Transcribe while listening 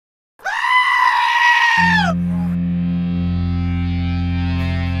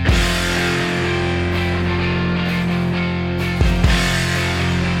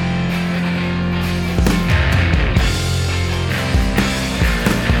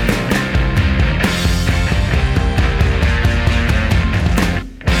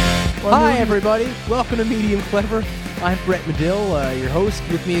everybody. Welcome to Medium Clever. I'm Brett Medill, your host.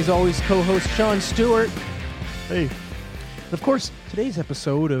 With me, as always, co-host Sean Stewart. Hey. Of course, today's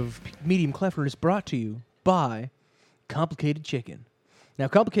episode of Medium Clever is brought to you by Complicated Chicken. Now,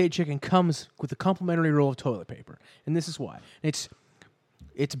 Complicated Chicken comes with a complimentary roll of toilet paper, and this is why. It's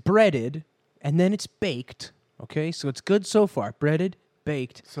breaded, and then it's baked, okay? So it's good so far. Breaded,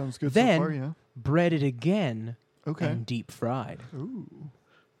 baked. Sounds good then so far, yeah. breaded again and deep fried. Ooh.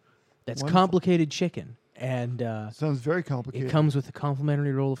 That's Wonderful. Complicated Chicken. And Sounds very complicated. it comes with a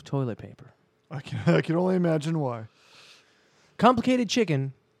complimentary roll of toilet paper. I can only imagine why. Complicated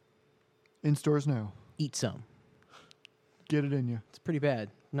Chicken, In stores now. eat some. Get it in you. It's pretty bad.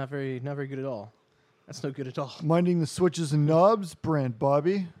 Not very good at all. That's no good at all. Minding the switches and knobs, Brent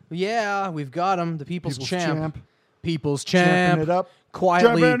Bobby. Yeah, we've got him. The People's Champ. People's Champing Champ. it up.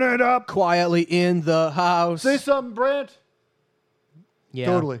 Quietly Champing it up. in the house. Say something, Brent. Yeah.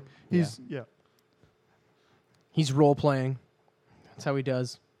 Totally. He's He's role playing. That's how he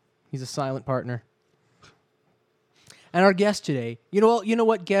does. He's a silent partner. And our guest today, you know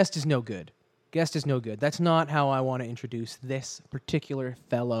what? Guest is no good. Guest is no good. That's not how I want to introduce this particular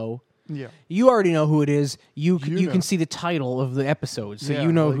fellow. Yeah. You already know who it is. You know. can see the title of the episode, so Yeah,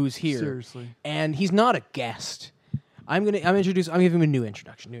 you know like, who's here. seriously. And he's not a guest. I'm giving him a new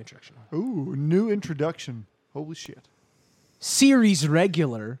introduction. Ooh, new introduction. Holy shit. Series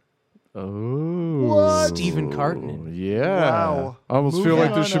regular, Oh. What? Stephen Cartman. Yeah. Wow. I almost feel Moving like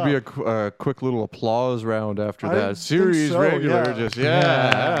there on should be a quick little applause round after I that. think Series so, regular. yeah. Just,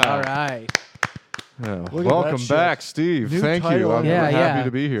 yeah. All right. Yeah. Look at Welcome that back, shit. Steve. New Thank you. title. I'm Yeah, happy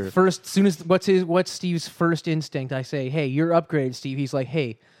to be here. First, soon as what's Steve's first instinct? I say, "Hey, you're upgraded, Steve." He's like,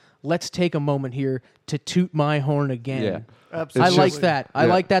 "Hey, let's take a moment here to toot my horn again." Yeah. Absolutely. I like that. I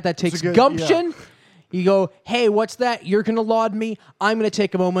Yeah. like that. That takes a good- gumption. You go, hey, what's that? You're going to laud me. I'm going to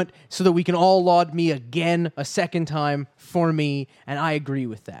take a moment so that we can all laud me again a second time for me, and I agree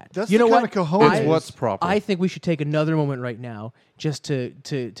with that. That's you the know kind what? of cojones. It's what's proper. I think we should take another moment right now just to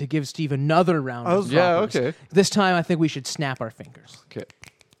give Steve another round of Yeah, props. okay. This time, I think we should snap our fingers. Okay.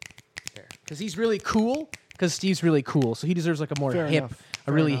 Because he's really cool. Because Steve's really cool. So he deserves like a more Fair hip, enough. a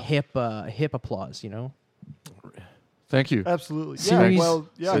Fair really enough. hip applause, you know? Thank you. Absolutely. Series- yeah. Well,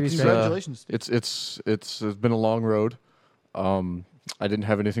 yeah. series Congratulations. It's been a long road. I didn't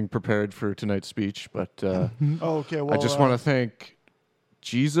have anything prepared for tonight's speech, but Oh, okay. Well, I just want to thank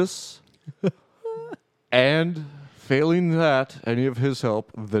Jesus and, failing that, any of his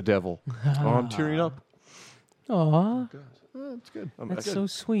help, the devil. Oh, I'm tearing up. Aw. That's good. That's so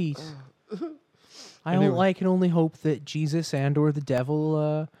sweet. I Anyway. can only hope that Jesus and or the devil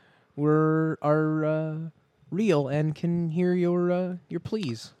are real and can hear your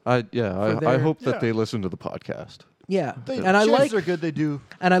pleas. I their- hope that Yeah. they listen to the podcast. Yeah, They, and I chances like are good. They do.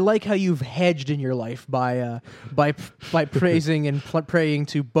 and I like how you've hedged in your life by praising and praying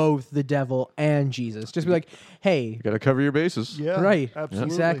to both the devil and Jesus. Just be like, hey, You got to cover your bases. Yeah. right,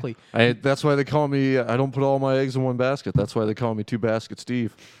 Absolutely. exactly. That's why they call me. I don't put all my eggs in one basket. That's why they call me Two Basket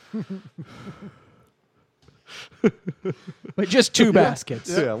Steve. But just two baskets.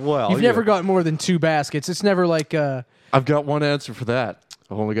 Yeah, well, You've never got more than two baskets. It's never like, I've got one answer for that.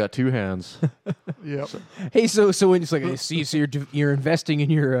 I've only got two hands. Yep. hey, so when it's like, so you're investing in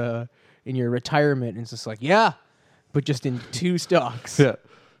your retirement, and it's just like, yeah, but just in two stocks, Yeah,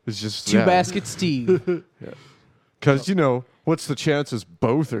 it's just two baskets, Steve. Because what's the chances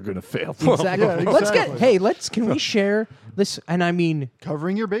both are gonna fail? Exactly. Yeah, Can we share this? And I mean,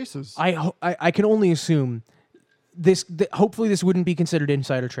 Covering your bases. I can only assume this. Hopefully, this wouldn't be considered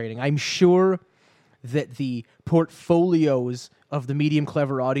insider trading. I'm sure that the portfolios of the medium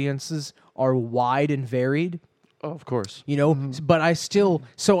clever audiences are wide and varied. Oh, of course. But I still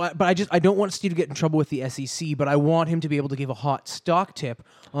I don't want Steve to get in trouble with the SEC, but I want him to be able to give a hot stock tip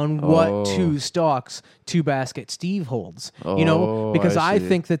on what two stocks Two Basket Steve holds. Because I I see.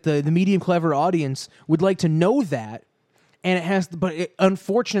 think that the medium clever audience would like to know that, and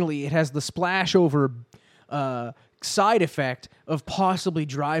unfortunately it has the splash over side effect of possibly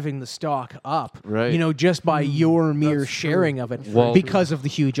driving the stock up. Right. Just by your mere That's sharing true. of it, Well- because of the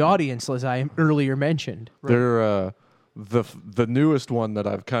huge audience, as I earlier mentioned. They're the newest one that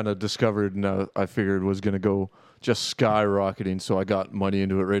I've kind of discovered, and I figured was gonna go just skyrocketing, so I got money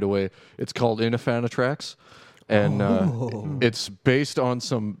into it right away. It's called Inifanatrax. And it's based on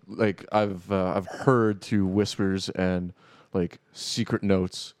some I've heard through whispers and secret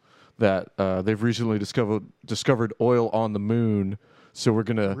notes that they've recently discovered oil on the moon. So we're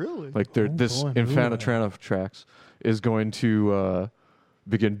gonna Really? this boy, Inifanatrax is going to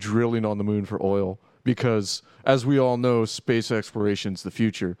begin drilling on the moon for oil. because, as we all know, space exploration's the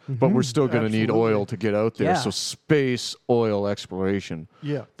future, but we're still going to need Absolutely. oil to get out there. Yeah. So space oil exploration.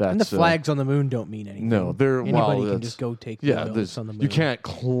 Yeah. That's, And the flags on the moon don't mean anything. no, they're Anybody well, can that's- just go take the yeah, oil this- that's on the moon. you can't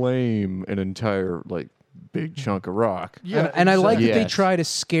claim an entire like big chunk of rock. Yeah. And I like that they Yes. try to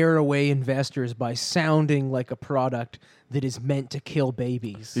scare away investors by sounding like a product that is meant to kill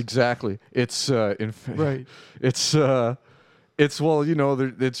babies. Exactly. It's Right. It's well, you know,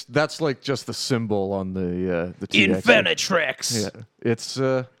 that's like just the symbol on the TX. Infinitrix. Yeah. It's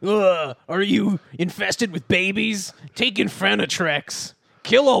Are you infested with babies? Take Infinitrix.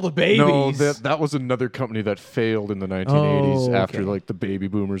 Kill all the babies. no, that was another company that failed in the 1980s Oh, after okay. like the baby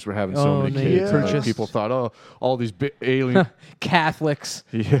boomers were having so Oh, many they kids. And, like, purchased- people thought, oh, all these alien. Catholics.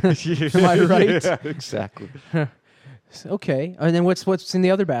 Yeah, Am I right? Yeah, exactly. Okay. And then what's in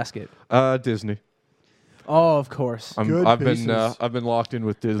the other basket? Disney. Oh, of course. Good I've pieces. been locked in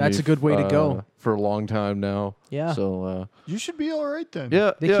with Disney. That's a good way to go. For a long time now. Yeah. So You should be all right then.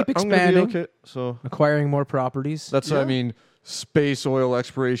 yeah, They yeah, keep I'm gonna be expanding. okay. So Acquiring more properties. that's what I Yeah. mean. Space oil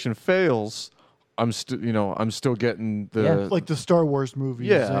exploration fails. I'm still getting the Yeah. Like the Star Wars movies.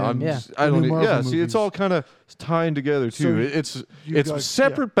 yeah. and Yeah. I the don't. new Marvel Yeah. See, it's movies. all kind of tying together too. So you it's guys-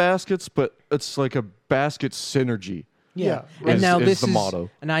 separate baskets, but it's like a basket synergy. Yeah. Yeah, And is- now is this the is motto.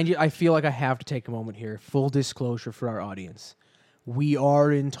 And I feel like I have to take a moment here. Full disclosure for our audience. We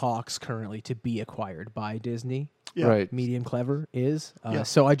are in talks currently to be acquired by Disney. Yeah. Right. Medium Clever is. Yeah.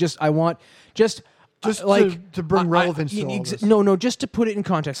 So I want just Just like to bring relevance to all ex- this. No, just to put it in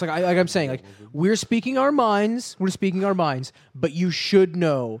context. Like I'm saying, like we're speaking our minds. We're speaking our minds. But you should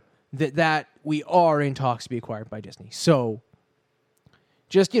know that we are in talks to be acquired by Disney. So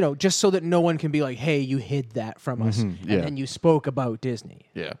just so that no one can be like, hey, you hid that from us, yeah. and then you spoke about Disney.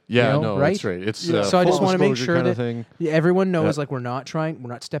 Yeah. Yeah. You know, no, right? that's right. It's Yeah. So I just full want to make disclosure sure kind that of thing. everyone knows, Yeah. like we're not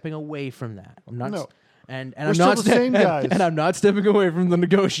stepping away from that. I'm not. No. And We're I'm still not the same guys. and I'm not stepping away from the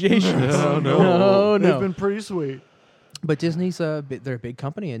negotiations. No, no, They've no. been pretty sweet. But Disney's they're a big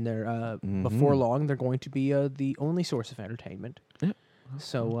company, and they're before long they're going to be the only source of entertainment. Yeah.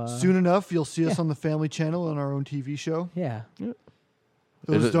 So Soon enough, you'll see us yeah. on the Family Channel on our own TV show. yeah,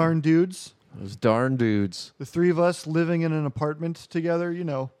 Those Is it- darn dudes. Those darn dudes. The three of us living in an apartment together,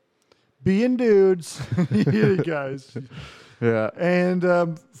 being dudes. You guys. Yeah. And,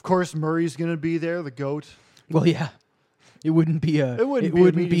 of course, Murray's going to be there, the goat. well, yeah. It wouldn't be It wouldn't be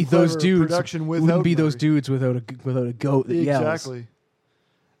a Medium those Clever dudes. production It wouldn't without be those Murray. dudes without a goat that yells. Exactly.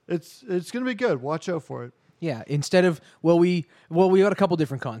 It's going to be good. Watch out for it. Yeah, instead of we got a couple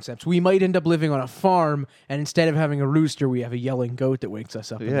different concepts. We might end up living on a farm, and instead of having a rooster, we have a yelling goat that wakes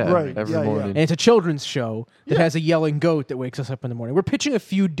us up. In the Yeah. morning. Right, Every yeah, yeah. morning. And it's a children's show that Yeah. has a yelling goat that wakes us up in the morning. We're pitching a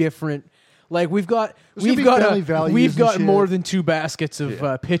few different. Like we've got There's gonna be family values we've and got shit. more than 2 baskets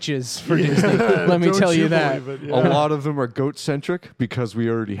of pitches for Disney. Let me Don't tell you that. believe it, A yeah. lot of them are goat centric because we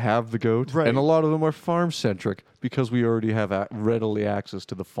already have the goat, Right. and a lot of them are farm centric because we already have readily access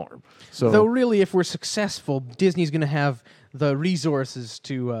to the farm. So Though really, if we're successful, Disney's going to have the resources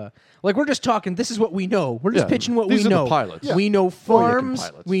to. Like we're just talking. This is what we know. We're just Yeah, pitching what these we are the know. pilots. Yeah. We know Oh, yeah, farms.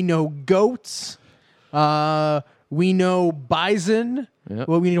 pilots. We know goats. We know bison. Yeah.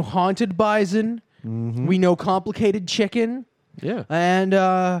 Well, we know haunted bison. We know complicated chicken. yeah,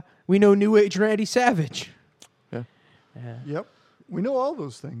 And we know New Age Randy Savage. yeah. Yep. We know all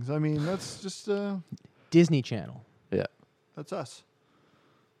those things. I mean, that's just, Disney Channel. Yeah. that's us.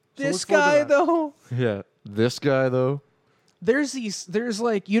 So This look forward to guy, that. though, Yeah. This guy though. there's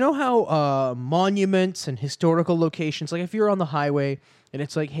like, you know how monuments and historical locations, like if you're on the highway and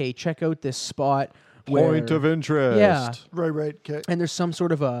it's like, hey, check out this spot. Point where, of interest. Yeah. Right. Okay. And there's some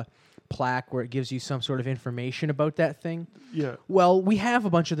sort of a plaque where it gives you some sort of information about that thing. Yeah. Well, we have a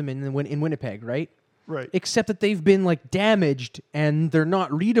bunch of them in Winnipeg, right? Right. Except that they've been like damaged and they're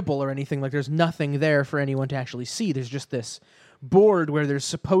not readable or anything. Like there's nothing there for anyone to actually see. There's just this board where there's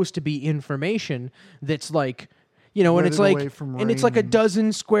supposed to be information that's like, and it's Weathered like away from and it's like a rain.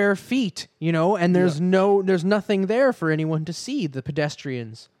 dozen square feet, and there's nothing there for anyone to see, the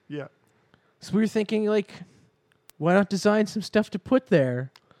pedestrians. Yeah. So we were thinking like, why not design some stuff to put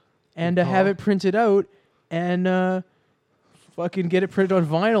there and have it printed out and fucking get it printed on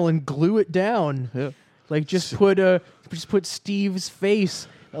vinyl and glue it down. Yeah. Like just put Steve's face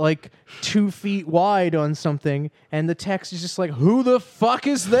like 2 feet wide on something, and the text is just like, "Who the fuck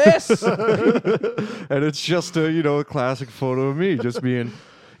is this?" And it's just a classic photo of me just being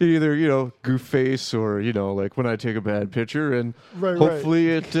either goof face or like when I take a bad picture, and Right, hopefully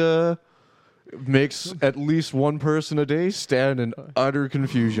it makes at least one person a day stand in utter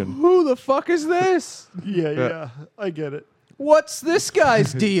confusion. Who the fuck is this? Yeah. I get it. What's this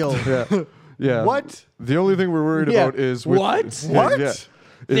guy's deal? Yeah. Yeah. What? The only thing we're worried Yeah. about is with, What? What? Yeah.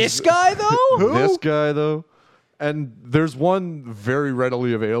 This guy though? Who? This guy though, and there's one very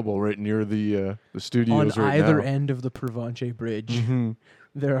readily available right near the studios On right either now. end of the Provencher Bridge, Mhm.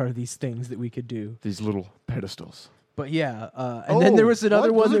 there are these things that we could do. These little pedestals. But yeah, and then there was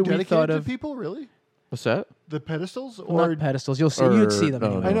another what? one Those are that we dedicated thought to of. people, really? What's that? The pedestals, or Not pedestals. You'll see. or- You'd see them. no,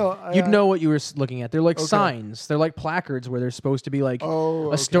 anyway. I know. You'd know what you were looking at. They're like Okay. signs. They're like placards where they're supposed to be like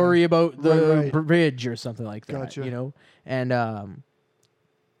Oh, a story about the Right. bridge or something like that. Gotcha. You know,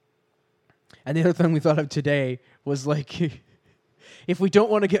 and the other thing we thought of today was like, if we don't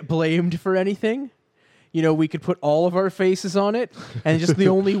want to get blamed for anything, you know, we could put all of our faces on it, and just the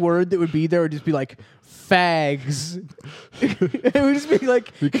only word that would be there would just be like fags. It would just be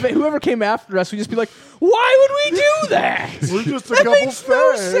like, if whoever came after us would just be like, why would we do that? We're just a That couple makes no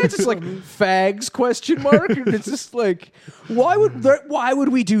fags. sense. It's like fags question mark. And it's just like, why would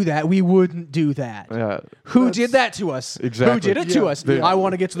we do that? We wouldn't do that. Yeah. Who did that to us? Exactly. Who did it to Yeah. us? They- I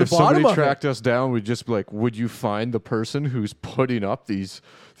want to get to the If bottom somebody of tracked it. us down, we'd just be like, would you find the person who's putting up these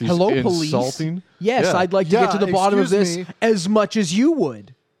Hello, police. insulting? Yes, Yeah. I'd like to get to Yeah, the bottom of excuse this me. as much as you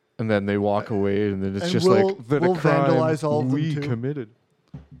would. And then they walk away, and then it's And just we'll- like the we'll crime vandalize all of them we too. committed.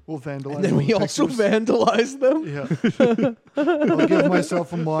 We'll vandalize. And then all we the also pictures. vandalize them. Yeah. I'll give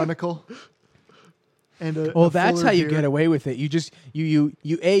myself a monocle. And Well, that's how you get away with it. You just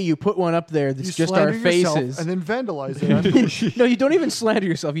you put one up there that's just our faces. and then vandalize it. No, you don't even slander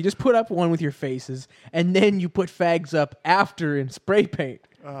yourself. You just put up one with your faces, and then you put fags up after in spray paint.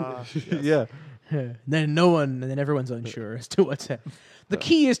 Yeah. Then and then everyone's unsure as to what's happening. The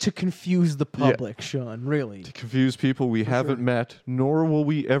key is to confuse the public, Sean. Really, To confuse people we haven't met, nor will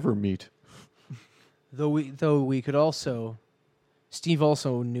we ever meet. though we could also. Steve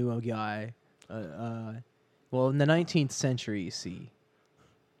also knew a guy. Well, in the 19th century, you see,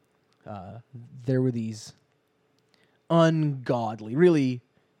 there were these ungodly, really,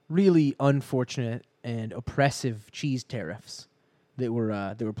 really unfortunate and oppressive cheese tariffs that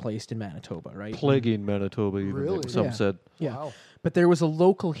were placed in Manitoba, right? Plaguing Manitoba, even Really? some Yeah. said. Yeah. Wow. But there was a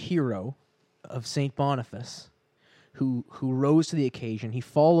local hero of St. Boniface who rose to the occasion. He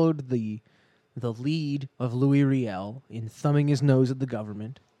followed the lead of Louis Riel in thumbing his nose at the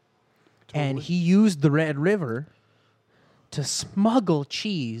government. And he used the Red River to smuggle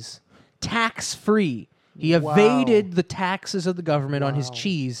cheese tax-free. He Wow. evaded the taxes of the government on his Wow.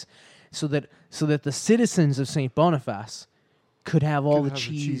 cheese so that the citizens of St. Boniface could have all Could the have the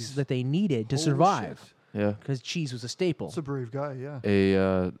cheese cheese. that they needed to Holy survive. shit. Yeah. Because cheese was a staple. That's a brave guy.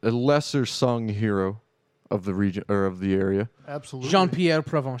 Yeah. A lesser sung hero of the region or of the area. Absolutely. Jean-Pierre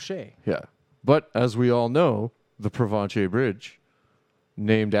Provencher. Yeah. But as we all know, the Provencher Bridge,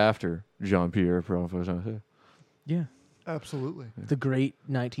 named after Jean-Pierre Provencher. Yeah. Absolutely. The great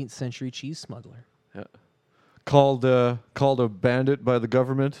 19th century cheese smuggler. Called a bandit by the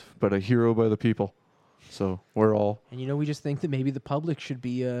government, but a hero by the people. So we're all And we just think that maybe the public should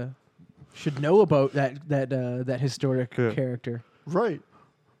know about that historic Yeah. character Right.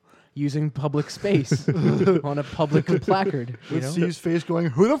 using public space on a public placard. With Steve's face going,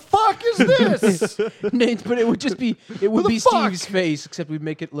 "Who the fuck is this?" But it would be the fuck? Steve's face, except we'd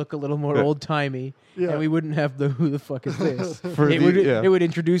make it look a little more Yeah. old timey, Yeah. and we wouldn't have the "Who the fuck is this?" Yeah. It would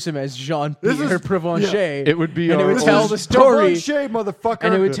introduce him as Jean-Pierre is- Provencher. It would be And it our would own- tell the story. Provencher, motherfucker.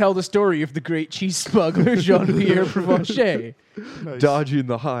 And it would tell the story of the great cheese smuggler Jean-Pierre Provencher. Nice. dodging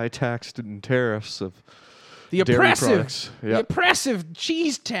the high tax and tariffs of The dairy oppressive, products. the Yeah. oppressive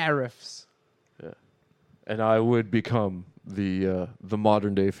cheese tariffs. And I would become the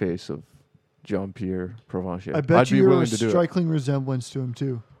modern day face of Jean-Pierre Provencher. I bet I'd be you're a willing to do it. striking resemblance to him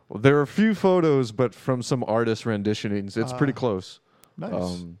too. Well, there are a few photos, but from some artist renditionings, it's pretty Ah. close.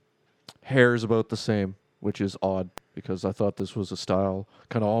 Nice. Hair's about the same, which is odd because I thought this was a style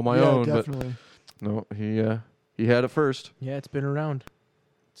kind of all my yeah, own. definitely. But no, he had it first. Yeah, it's been around.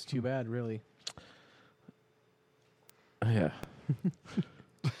 It's too bad, really. Yeah.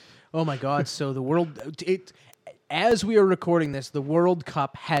 Oh my God! So the as we are recording this, the World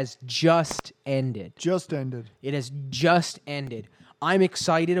Cup has just ended. Just ended. It has just ended. I'm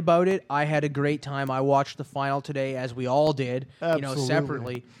excited about it. I had a great time. I watched the final today, as we all did, Absolutely.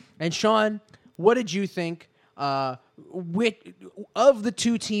 separately. And Sean, what did you think? Of the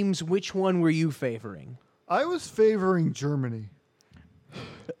two teams, which one were you favoring? I was favoring Germany.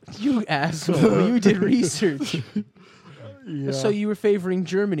 You asshole! You did research. Yeah. So you were favoring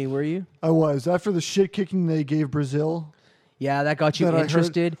Germany, were you? I was. After the shit kicking they gave Brazil. Yeah, that got you that I heard-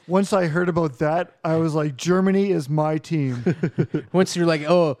 interested. once I heard about that, I was like, Germany is my team. Once you're like,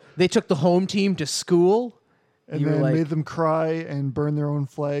 oh, they took the home team to school. And You were then like- made them cry and burn their own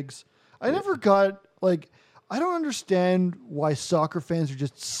flags. I never got like. I don't understand why soccer fans are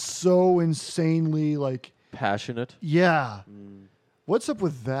just so insanely like. Passionate. Yeah. What's up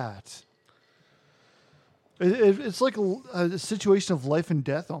with that? It's like a situation of life and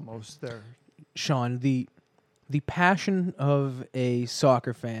death almost there. Sean, the passion of a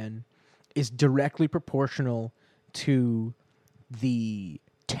soccer fan is directly proportional to the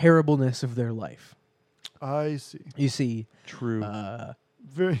terribleness of their life. I see. You see, True.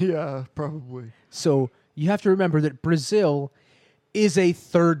 Yeah, probably. so you have to remember that Brazil is a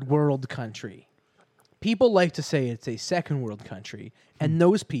third world country. People like to say it's a second world country, and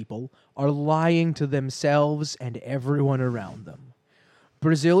those people are lying to themselves and everyone around them.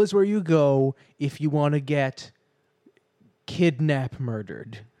 Brazil is where you go if you want to get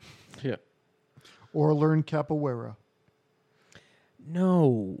murdered. yeah. Or learn capoeira.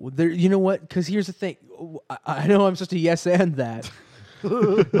 No, there. You know what? Because here's the thing. I know I'm supposed to yes and that,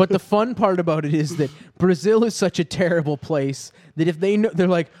 but the fun part about it is that Brazil is such a terrible place that if they know, they're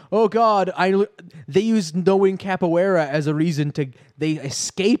like, oh God, they use knowing capoeira as a reason to they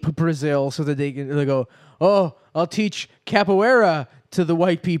escape Brazil so that they go, oh, I'll teach capoeira to the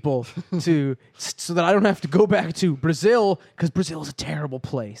white people so that I don't have to go back to Brazil because Brazil is a terrible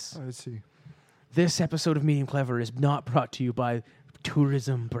place. I see. This episode of Medium Clever is not brought to you by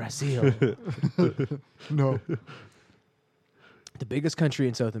Tourism Brazil. No. The biggest country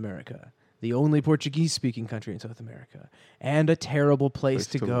in South America, the only Portuguese-speaking country in South America, and a terrible place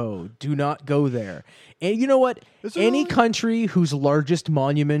to go. Do not go there. And you know what? Is it Any really? country whose largest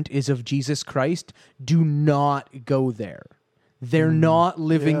monument is of Jesus Christ, do not go there. They're not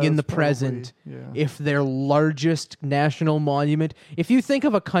living Yeah, in the that's present probably- yeah. if their largest national monument. If you think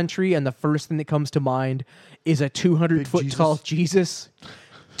of a country and the first thing that comes to mind is a 200-foot tall Jesus,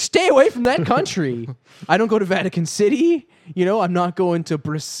 stay away from that country. I don't go to Vatican City. You know, I'm not going to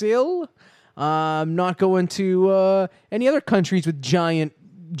Brazil. I'm not going to any other countries with giant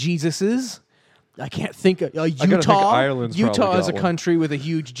Jesuses. I can't think of think Utah. Ireland's Utah probably is a got one. country with a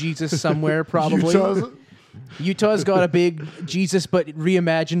huge Jesus somewhere, probably. Utah's got a big Jesus, but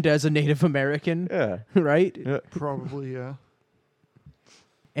reimagined as a Native American. Yeah. Right? Yeah. Probably, yeah.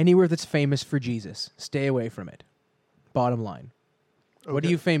 Anywhere that's famous for Jesus, stay away from it. Bottom line. What are Okay.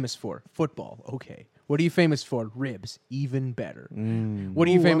 you famous for? Football. Okay. What are you famous for? Ribs. Even better. Mm. What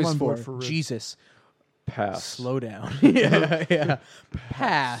are you Ooh, I'm famous on for? board for ribs. Jesus. Pass. Slow down. yeah.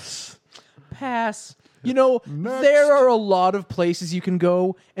 Pass. Pass. You know, Next. there are a lot of places you can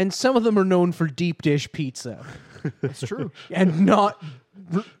go, and some of them are known for deep dish pizza That's true. and not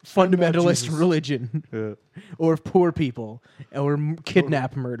fundamentalist Jesus. religion Yeah. or poor people or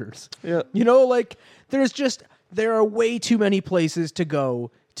kidnap murders. Yeah. You know, like, there are way too many places to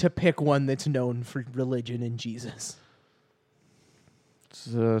go to pick one that's known for religion and Jesus. It's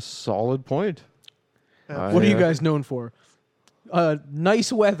a solid point. What are you Yeah. guys known for?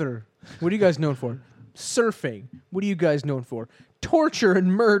 Nice weather. What are you guys known for? Surfing. What are you guys known for? Torture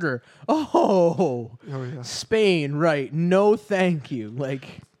and murder. Oh, Oh, yeah. Spain, right. No, thank you.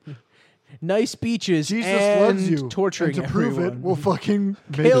 Like, nice beaches Jesus and loves you. torturing and to prove everyone. it, we'll fucking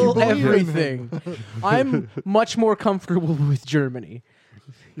make you Kill believe in him. everything. I'm much more comfortable with Germany.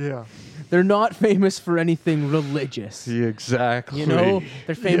 Yeah. They're not famous for anything religious. Yeah, exactly. You know,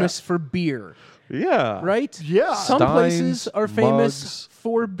 they're famous for beer, Yeah. right? Yeah. Some Steins, places are famous mugs,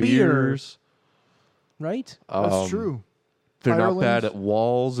 for beer, Beers. right? That's true. They're Ireland. not bad at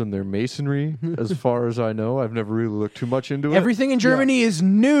walls and their masonry, as far as I know. I've never really looked too much into it. Everything in Germany is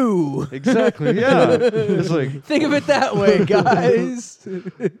new. Exactly. Yeah. It's like Think of it that way, guys.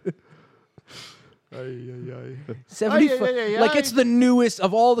 Ay, ay, ay. 70 Ay, ay, ay, ay, like ay. it's the newest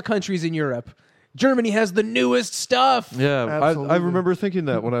of all the countries in Europe. Germany has the newest stuff. yeah, I Absolutely. remember thinking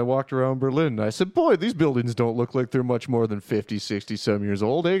that when I walked around Berlin. I said, boy, these buildings don't look like they're much more than 50, 60, some years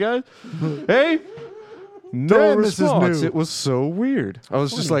old. Hey, guys? Hey? No Damn, this is response. new. It was so weird. I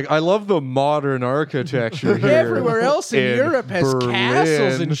was just like, I love the modern architecture here. Everywhere else in Europe has Berlin.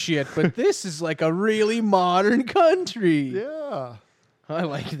 castles and shit, but this is like a really modern country. Yeah. I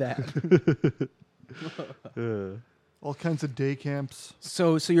like that. All kinds of day camps.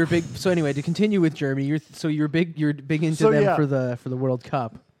 So you're big. So anyway, to continue with Germany, you're big into So, them yeah. for the World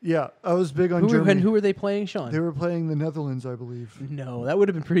Cup. Yeah, I was big on And Germany. who were they playing, Sean? They were playing the Netherlands, I believe. No, that would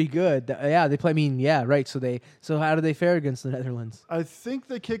have been pretty good. Yeah, they play. I mean, yeah, right. So how did they fare against the Netherlands? I think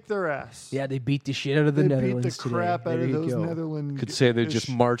they kicked their ass. Yeah, they beat the shit out of the they Netherlands beat the crap today. out There of you those go. Netherlands. Could say they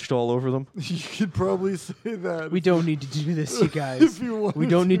just marched all over them. You could probably say that. We don't need to do this, you guys. If you wanted We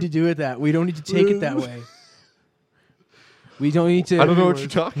don't need to do it that. We don't need to take it that way. We don't need to. I don't know what you're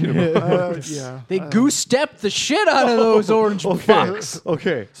talking about. Yeah. They goose stepped the shit out of those orange bucks.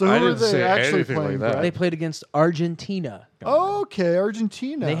 Okay. So who I were didn't they say actually anything playing, like that. Brad? They played against Argentina. Okay,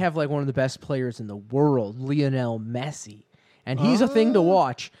 Argentina. They have like one of the best players in the world, Lionel Messi, and he's a thing to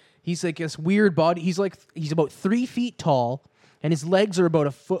watch. He's like this weird body. He's about 3 feet tall, and his legs are about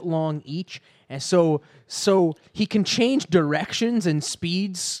a foot long each. And so he can change directions and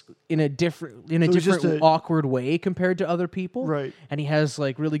speeds in a different he's just awkward way compared to other people. Right. And he has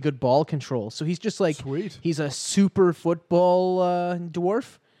like really good ball control. So he's just like Sweet. he's a super football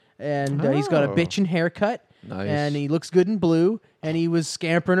dwarf, and he's got a Oh. bitchin' haircut. Nice. And he looks good in blue, and he was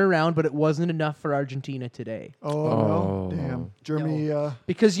scampering around, but it wasn't enough for Argentina today. Oh, no. Damn. Germany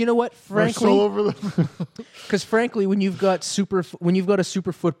Because you know what, marched all frankly, over the because frankly, when you've got a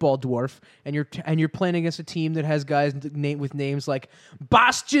super football dwarf, and you're playing against a team that has guys with names like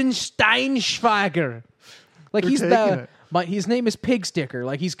Bastian Steinschwager, like They're taking his name is Pig Sticker,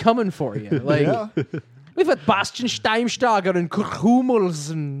 like he's coming for you. Like Yeah. we've got Bastian Steinschwager and Kurt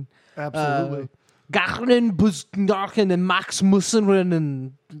Hummels and Absolutely. Gachnen, Busnachen, and Max Musseren,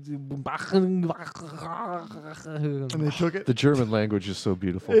 and And they took it. The German language is so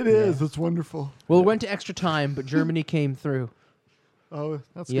beautiful. It is. It's wonderful. well, it went to extra time, but Germany came through. Oh,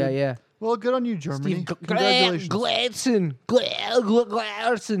 that's Yeah, good. yeah. Well, good on you, Germany. Steve Congratulations.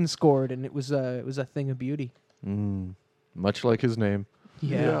 Gladson scored, and it was a thing of beauty. Much like his name.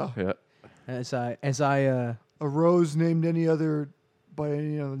 Yeah. Yeah. Yeah. As I A rose named by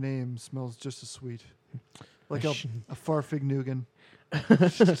any other name smells just as sweet. Like a Farfignugan. got a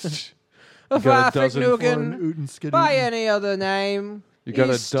dozen Or Farfignugan, an Uten Skidoo. by any other name. You got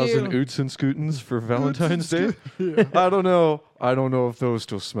a he's dozen still- Oots and Scootins for Valentine's Day? Yeah. I don't know. I don't know if those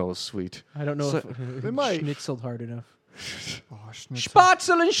still smell as sweet. I don't know So- if They might. schnitzeled hard enough. Oh, schnitzel.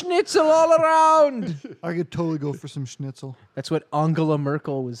 Spatzel and schnitzel all around. I could totally go for some schnitzel. That's what Angela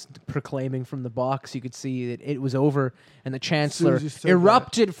Merkel was proclaiming from the box. You could see that it was over, and the chancellor as you said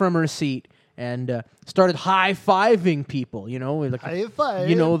erupted from her seat and started high-fiving people. You know, like High five.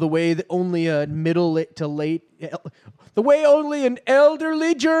 you know the way that only a middle to late, the way only an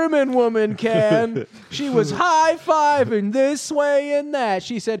elderly German woman can. She was high-fiving this way and that.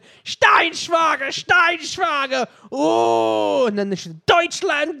 She said, "Steinschwager, Steinschwager, oh," and then she said,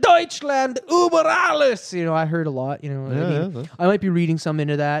 "Deutschland, Deutschland, über alles." You know, I heard a lot. You know, Yeah. I might be reading some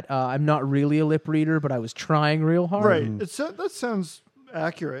into that. I'm not really a lip reader, but I was trying real hard. Right. That sounds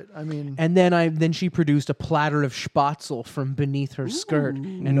accurate. I mean, And then she produced a platter of spatzel from beneath her skirt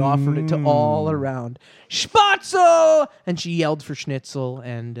and offered it to all around. Spatzel! And she yelled for schnitzel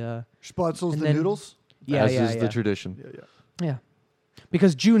and Spatzel's and the then- noodles. yeah, as yeah, is yeah. the tradition. Yeah, yeah. Yeah.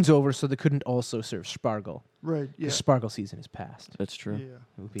 Because June's over, so they couldn't also serve spargel. Right. Yeah. The spargel season is past. That's true. Yeah.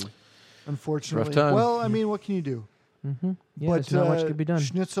 It would be Unfortunately. time. Well, I mean, what can you do? yeah, there's not much could be done.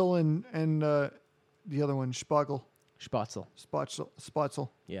 Schnitzel and the other one, Spagel. Spatzel. Spatzel.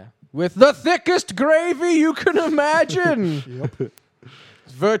 Yeah. With the thickest gravy you can imagine. Yep.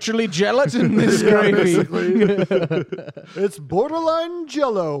 It's virtually gelatin, this gravy. It's borderline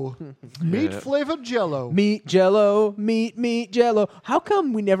Jello, meat Yeah. flavored Jello. Meat jello, meat jello. How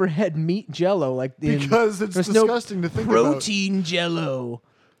come we never had meat jello? Like Because it's there's disgusting no to think about. protein jello.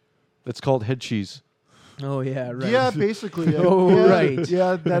 That's called head cheese. Oh yeah, right. Yeah, basically. Yeah. Oh, Yeah, right.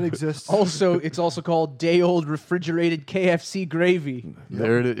 Yeah, that exists. It's also called day-old refrigerated KFC gravy.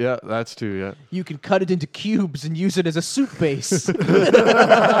 There it is. Yeah, that's too. Yeah. You can cut it into cubes and use it as a soup base.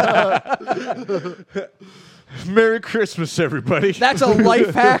 Merry Christmas, everybody. That's a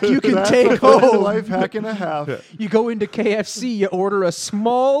life hack you can That's take a home. life hack and a half. You go into KFC, you order a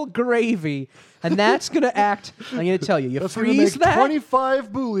small gravy, and that's gonna act. I'm gonna tell you, you That's going to freeze make that.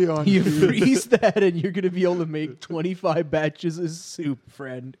 25 bouillon. You cubes. freeze that, and you're gonna be able to make 25 batches of soup,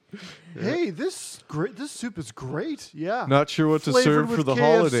 friend. Hey, this soup is great. Yeah. Not sure what to Flavored serve with for the KFC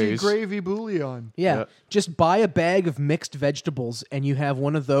holidays. gravy bouillon. Yeah. Yeah. Just buy a bag of mixed vegetables and you have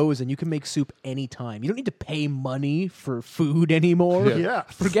one of those and you can make soup anytime. You don't need to pay money for food anymore. Yeah.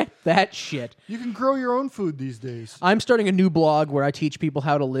 Forget that shit. You can grow your own food these days. I'm starting a new blog where I teach people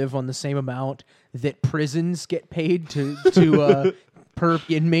how to live on the same amount that prisons get paid to per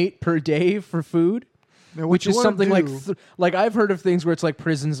inmate per day for food. Now, what Which you is wanna something like do- like I've heard of things where it's like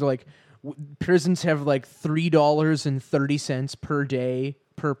prisons are like prisons have like $3.30 per day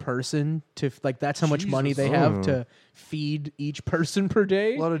per person to like that's how much money Jesus. they have Oh. to feed each person per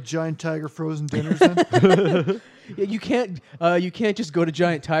day. a lot of giant tiger frozen dinners. Then. Yeah, you can't just go to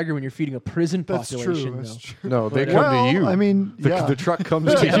Giant Tiger when you're feeding a prison That's population. true. That's though. true. No, they come Well, to you. I mean, the, yeah. the truck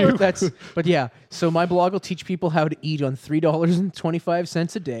comes to Yeah, you. but yeah. So my blog will teach people how to eat on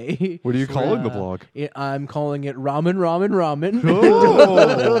 $3.25 a day. What are you calling the blog? I'm calling it ramen, ramen, ramen.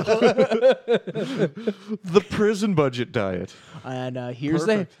 Oh, the prison budget diet. And here's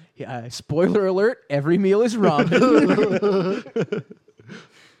Perfect. the spoiler alert: every meal is ramen.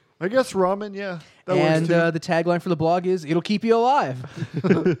 I guess ramen, yeah. That And works the tagline for the blog is "It'll keep you alive,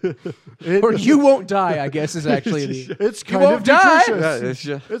 too. It- or you won't die." I guess is actually the. it's You kind won't of die. nutritious. Yeah, it's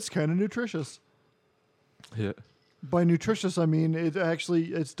just, It's kind of nutritious. yeah. By nutritious, I mean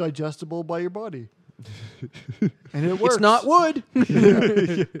it's digestible by your body, and it works. It's not wood.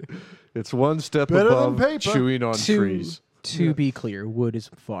 It's one step Better than above paper. chewing on trees. To be clear, wood is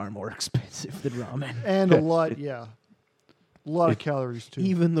far more expensive than ramen. And a lot, yeah, a lot of calories too.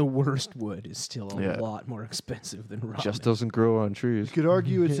 Even the worst wood is still a Yeah. lot more expensive than ramen. Just doesn't grow on You trees. could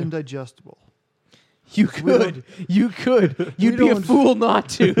argue it's indigestible. You could. You could. You'd be a don't- fool not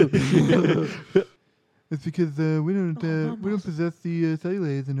to. It's because we don't possess the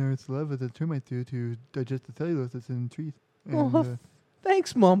cellulase in our saliva that termites do to digest the cellulose that's in trees. And, Oh,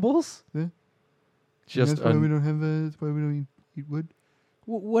 thanks, Mumbles. Just that's why we don't have. That's why we don't eat wood.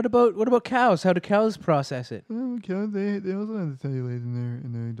 What about cows? How do cows process it? Well, cows they also have the cellulase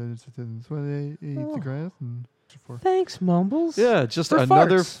in their digestive system. That's why they eat Oh. the grass and so forth. Thanks, Mumbles. yeah, just For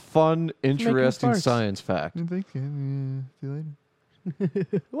another farts. fun, interesting farts. science fact. And thanks, Ken. See you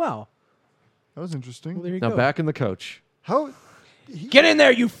later. Wow. That was interesting. Well, there you Now go. back in the coach. How? Get in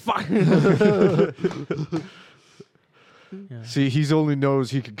there, you fuck. Yeah. See, he's only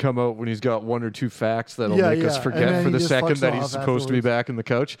knows he can come out when he's got one or two facts that'll Yeah, make us yeah, and forget then for he the just second fucks that he's off supposed to be afterwards. back in the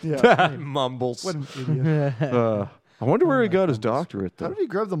coach. Yeah. Mumbles. What an idiot! I wonder where he got his Mumbles. doctorate How though. did he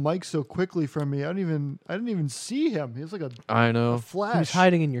grab the mic so quickly from me? I didn't even see him. He was like I a know. flash. He was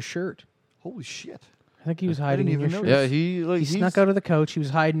hiding in your shirt. Holy shit! I think he was I hiding in didn't your even shirt. Yeah, he He snuck out of the couch. He was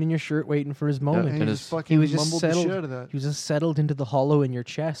hiding in your shirt, waiting for his moment. And and he his- just fucking He was just mumbled the settled. shit out of that. He was just settled into the hollow in your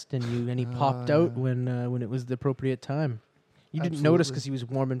chest, and he popped out when it was the appropriate time. You didn't notice Absolutely.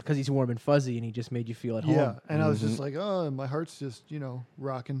 because he's warm and fuzzy, and he just made you feel at Yeah, home. and I was just Mhm. like, oh, my heart's just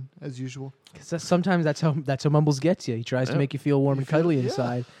rocking as usual. Because sometimes that's how Mumbles gets you. He tries to Yeah. make you feel warm You and feel- cuddly yeah.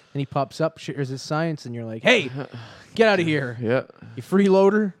 inside, and he pops up, shares his science, and you're like, "Hey, get out of here, Yeah. you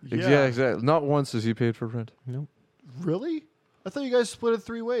freeloader!" Yeah, exactly. Not once has he paid for rent. Nope. Really? I thought you guys split it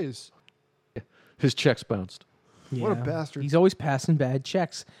 3 ways. His checks bounced. What a Yeah. bastard. He's always passing bad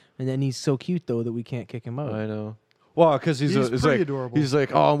checks, and then he's so cute though that we can't kick him out. I know. Well, because He's it's pretty like adorable. he's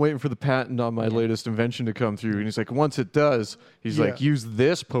like, oh, I'm waiting for the patent on my Yeah. latest invention to come through, and he's like, once it does, he's Yeah. like, use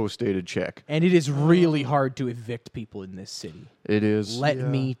this post-dated check. And it is really hard to evict people in this city. It is. Let Yeah.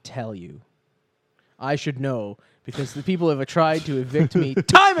 me tell you. I should know because the people have tried to evict me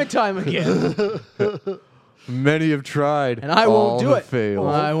time and time again, Many have tried, and I all won't do have it. Failed.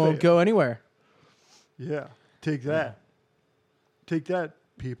 I won't go anywhere. Yeah. Take that. Take that,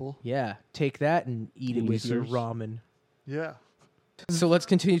 people. Yeah, take that and eat it with your Losers. ramen. Yeah. So let's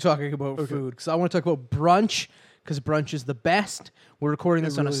continue talking about Okay. food because I want to talk about brunch because brunch is the best. We're recording It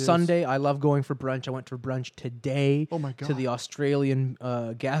this on a really is. Sunday. I love going for brunch. I went for brunch today Oh my to God. the Australian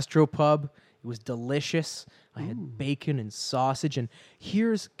gastropub. It was delicious. I had bacon and sausage. And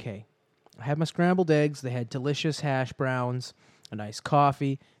here's, okay, I had my scrambled eggs. They had delicious hash browns, a nice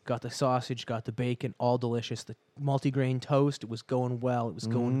coffee, got the sausage, got the bacon, all delicious. The multigrain toast, it was going well. It was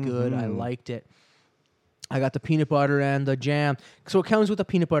going good. I liked it. I got the peanut butter and the jam. So it comes with a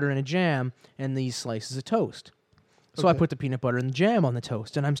peanut butter and a jam and these slices of toast. So I Okay. put the peanut butter and the jam on the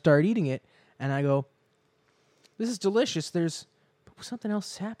toast and I'm start eating it and I go, this is delicious. There's something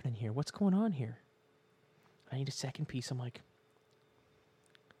else happening here. What's going on here? I need a second piece. I'm like,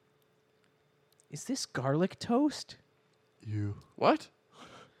 is this garlic toast? You. What?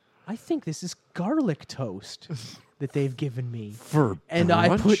 I think this is garlic toast that they've given me. For And I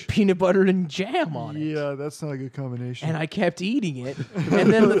put brunch? peanut butter and jam on it. Yeah, that's not a good combination. And I kept eating it,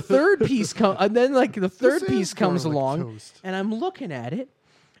 and then the third piece comes, and then like the third This piece is comes garlic along, toast. and I'm looking at it,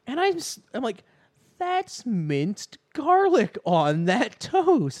 and I'm like, that's minced garlic on that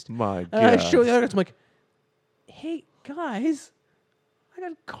toast. My And I God. show the other guys, I'm like, hey guys, I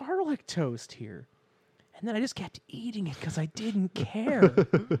got garlic toast here, and then I just kept eating it because I didn't care.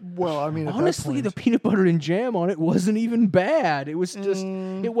 Well, I mean, at Honestly, that the point, peanut butter and jam on it wasn't even bad. It was just,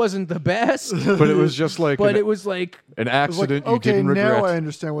 it wasn't the best, But it was just like but an, it was like. an I was like, accident you okay, didn't regret. now I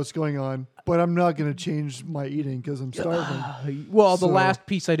understand what's going on, but I'm not going to change my eating because I'm starving. Well, the So- last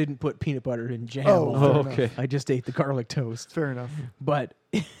piece I didn't put peanut butter and jam Oh, on. fair Oh, enough. okay. I just ate the garlic toast. Fair enough. But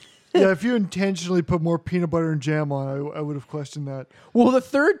Yeah, if you intentionally put more peanut butter and jam on, I would have questioned that. Well, the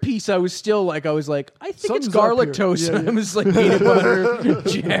third piece, I was like, I think it's Something's up garlic here. toast. Yeah, and yeah. I was like, peanut butter,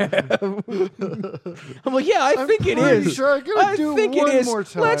 jam. I'm like, yeah, I think it pretty is. sure I gotta do think one it is. more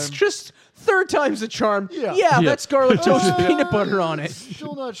time. Let's just third time's the charm. Yeah. Yeah, that's garlic toast with Uh, peanut butter on it.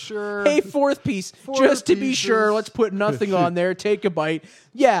 Still not sure. Hey, fourth piece, Four just to be pieces. sure, let's put nothing on there. Take a bite.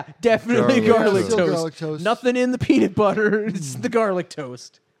 Yeah, definitely Garlic garlic, toast. Still toast. garlic toast. Nothing in the peanut butter. It's the garlic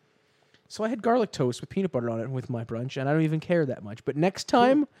toast. So I had garlic toast with peanut butter on it with my brunch, and I don't even care that much. But next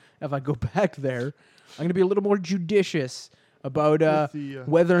time, if I go back there, I'm going to be a little more judicious about With the,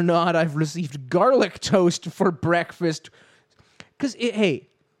 whether or not I've received garlic toast for breakfast. Because, hey,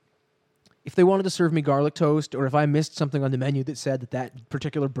 if they wanted to serve me garlic toast, or if I missed something on the menu that said that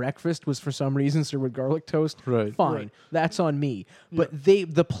particular breakfast was for some reason served with garlic toast, Right. fine, Right. that's on me. But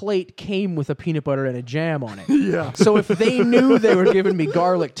the plate came with a peanut butter and a jam on it. Yeah. So if they knew they were giving me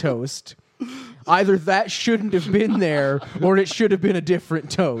garlic toast, either that shouldn't have been there, or it should have been a different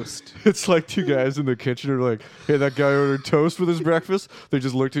toast. It's like two guys in the kitchen are like, hey, that guy ordered toast with his breakfast. They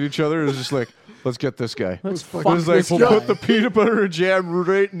just looked at each other and was just like, let's get this guy. Let's fuck fuck It's like, this we'll guy. put the peanut butter and jam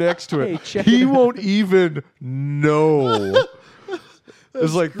right next to Hey, it. check He it out. won't even know.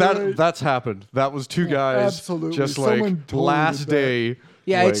 It's like great. that's happened. That was two guys absolutely. just Someone like totally last did that. day.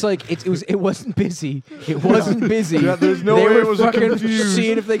 Yeah, it's like it wasn't busy. It wasn't busy. Yeah, there's no they way were it was fucking confused.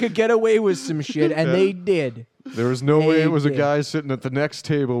 seeing if they could get away with some shit, and they did. there was no way Hey, it was a yeah. guy sitting at the next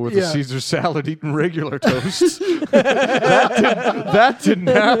table with Yeah. a Caesar salad eating regular toast. that didn't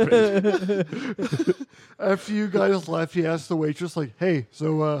happen. After you guys left, he asked the waitress, like, hey,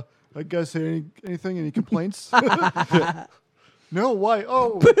 so that guy say anything? Any complaints? No, why?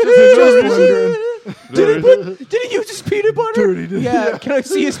 Oh, just wondering. Did he use his peanut butter? Dude, he did. Yeah. Can I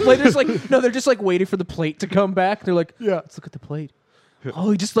see his plate? There's like no, they're just like waiting for the plate to come back. They're like, Yeah. let's look at the plate.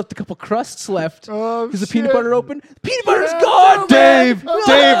 Oh, he just left a couple crusts left. Oh, Is the peanut shit. butter open? The peanut butter's gone, Dave, man!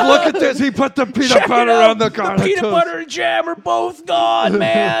 Dave, look at this. He put the peanut Check it butter out. on the garlic peanut toast. butter and jam are both gone,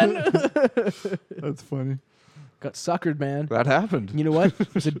 man. That's funny. Got suckered, man. That happened. You know what?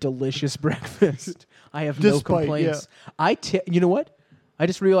 It was a delicious breakfast. I have Despite, no complaints. You know what? I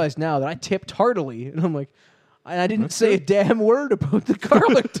just realized now that I tipped heartily, and I'm like, I didn't say a damn word about the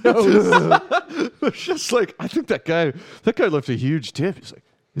garlic toast. It's just like, I think that guy left a huge tip. He's like,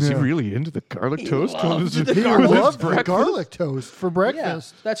 is he Yeah. really into the garlic toast? loved With the his- He garlic with his loved the breakfast? garlic toast for Yeah,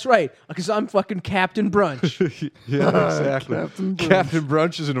 breakfast. that's right. Because I'm fucking Captain Brunch. Yeah, exactly. Captain Brunch. Captain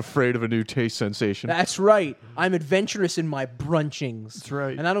Brunch isn't afraid of a new taste sensation. That's right. I'm adventurous in my brunchings. That's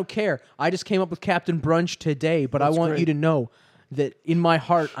right. And I don't care. I just came up with Captain Brunch today, but That's I want great. you to know that in my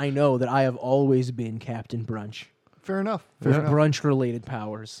heart, I know that I have always been Captain Brunch. Fair enough. Fair With enough. brunch-related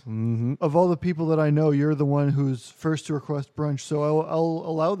powers. Of all the people that I know, you're the one who's first to request brunch, so I'll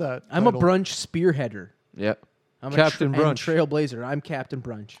allow that. I'm a title. brunch spearheader. Yeah. I'm Captain a Brunch. and trailblazer. I'm Captain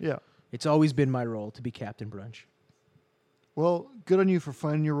Brunch. Yeah. It's always been my role to be Captain Brunch. Well, good on you for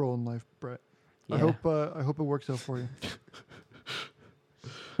finding your role in life, Brett. Yeah. I hope it works out for you.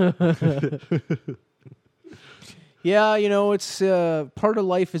 Yeah, you know, it's part of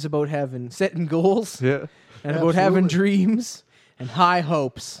life is about setting goals Yeah. and about having Absolutely. dreams and high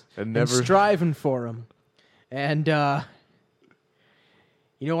hopes And never- striving for them. And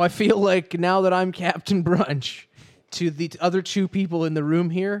you know, I feel like now that I'm Captain Brunch, to the other two people in the room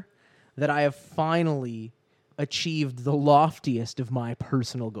here, that I have finally achieved the loftiest of my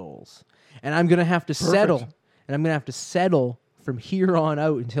personal goals. And I'm going to have to settle. And I'm going to have to settle from here on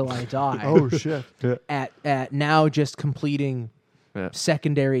out until I die. Oh shit! At now just completing Yeah.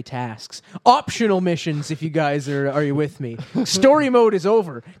 secondary tasks, optional missions. If you guys are you with me? Story mode is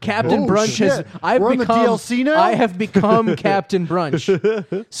over. Captain Oh, Brunch has. shit. I've We're on the become. DLC now? I have become Captain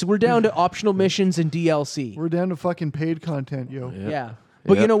Brunch. So we're down to optional missions and DLC. We're down to fucking paid content, yo. Yeah,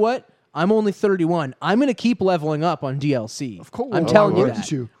 but Yeah. you know what? I'm only 31. I'm gonna keep leveling up on DLC. Of course. I'm Why telling you wouldn't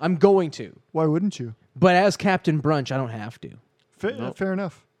that. you? I'm going to. Why wouldn't you? But as Captain Brunch, I don't have to. Fair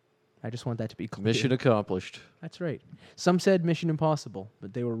enough. I just want that to be clear. Mission accomplished. That's right. Some said Mission Impossible,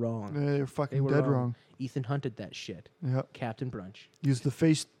 but they were wrong. They're fucking They were dead wrong. Ethan hunted that shit. Yeah. Captain Brunch. Use the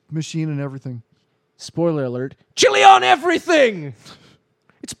face machine and everything. Spoiler alert. Chili on everything!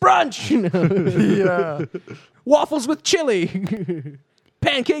 It's brunch! Yeah. Waffles with chili!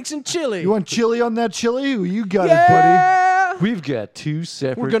 Pancakes and chili! You want chili on that chili? You got it, yeah! We've got two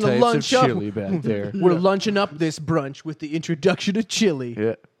separate gonna types lunch of up. chili back there. We're lunching up this brunch with the introduction of chili.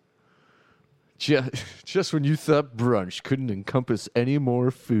 Yeah. Just when you thought brunch couldn't encompass any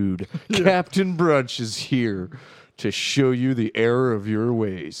more food, Captain Brunch is here to show you the error of your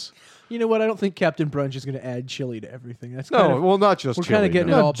ways. You know what? I don't think Captain Brunch is going to add chili to everything. That's No, kind of, well, not just we're chili. kind of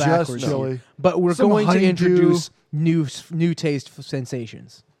getting no. it all Not just backwards. chili. Here. But we're Some going to honeydew. introduce new taste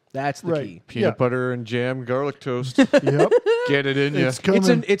sensations. That's the Right. key. Peanut Yeah. butter and jam, garlic toast. Yep. Get it in you. It's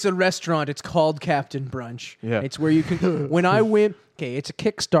coming. It's a restaurant. It's called Captain Brunch. Yeah. It's where you can. When I win, okay, it's a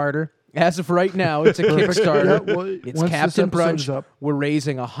Kickstarter. As of right now, it's a Kickstarter. Yeah, well, It's once Captain this episode is Brunch. up. We're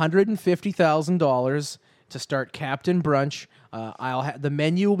raising $150,000 to start Captain Brunch. The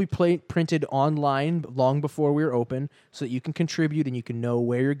menu will be printed online long before we're open, so that you can contribute and you can know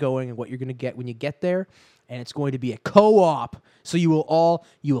where you're going and what you're going to get when you get there. And it's going to be a co-op, so you will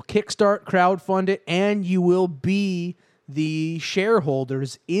kickstart, crowdfund it, and you will be the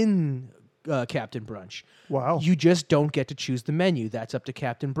shareholders in Captain Brunch. Wow. You just don't get to choose the menu. That's up to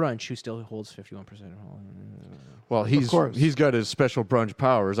Captain Brunch, who still holds 51%. Well, course. he's got his special brunch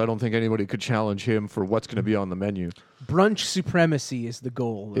powers. I don't think anybody could challenge him for what's going to be on the menu. Brunch supremacy is the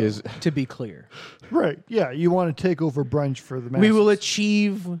goal, though, to be clear. Right. Yeah. You want to take over brunch for the masses.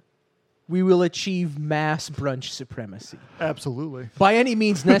 We will achieve mass brunch supremacy. Absolutely. By any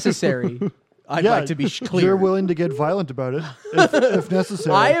means necessary, I'd like to be clear. You're willing to get violent about it if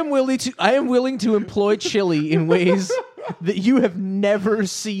necessary. I am willing to employ chili in ways that you have never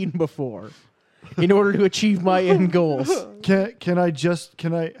seen before in order to achieve my end goals. How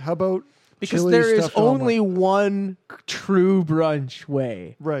about Because chili there is stuffed omelet? only one true brunch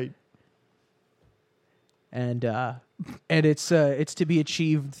way. Right. And it's to be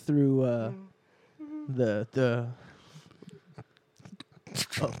achieved through the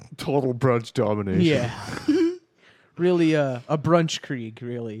Total brunch domination. yeah. Really a brunch krieg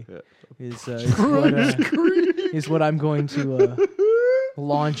really is what I'm going to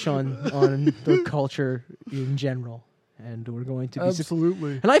launch on the culture in general, and we're going to be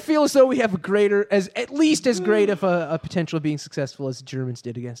Absolutely. and I feel as though we have at least as great of a potential of being successful as the Germans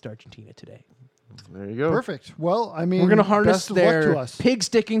did against Argentina today. There you go. Perfect. Well, I mean, We're going to harness best of luck their to us.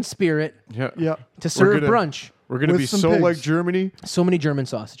 pig-sticking spirit Yeah. Yeah. to serve gonna- brunch. We're going to With be some so pigs. like Germany So many German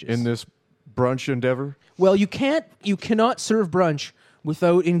sausages. in this brunch endeavor. Well, you cannot serve brunch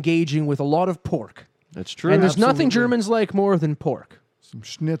without engaging with a lot of pork. That's true. And there's nothing Absolutely. Germans like more than pork, Some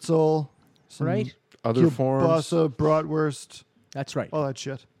schnitzel. Some right? Other forms. kielbasa, bratwurst, That's right. all that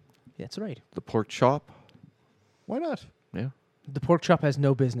shit. That's right. The pork chop. Why not? Yeah. The pork chop has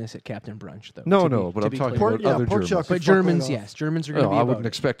no business at Captain Brunch, though. No, to no, be- but to I'm be talking clear. about other pork Germans. chop could But fuck right Germans, off. yes, Germans are going to No, be I about wouldn't it.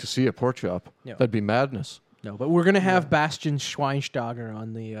 expect to see a pork chop. No. That'd be madness. No, but we're going to have Bastian Schweinsteiger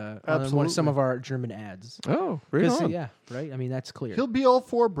on the on some of our German ads. Oh, right 'Cause, on. yeah, right. I mean, that's clear. He'll be all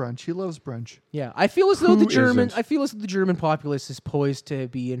for brunch. He loves brunch. Yeah, I feel as though the Who German, isn't? I feel as though the German populace is poised to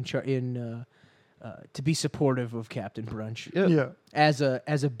be to be supportive of Captain Brunch Yeah. as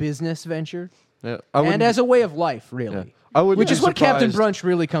a business venture Yeah. and as a way of life, really. Yeah. I wouldn't Which be is what Captain surprised- Brunch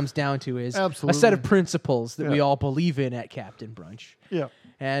really comes down to is a set Absolutely. of principles that we Yeah. all believe in at Captain Brunch. Yeah.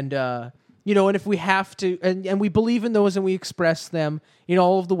 And and if we have to and we believe in those and we express them in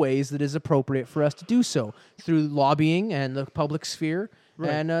all of the ways that is appropriate for us to do so through lobbying and the public sphere Right.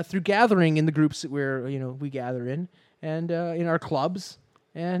 and through gathering in the groups that we gather in and in our clubs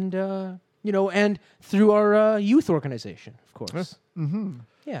and and through our youth organization, of course. Mm-hmm.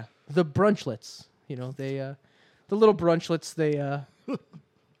 Yeah, the brunchlets. The little brunchlets.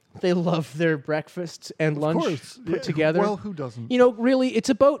 They love their breakfast and lunch course. put Yeah. together. Well, who doesn't? Really, it's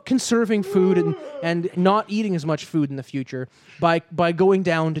about conserving food and not eating as much food in the future by going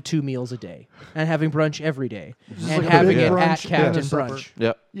down to 2 meals a day and having brunch every day and like a having big it brunch at and a Captain supper. Brunch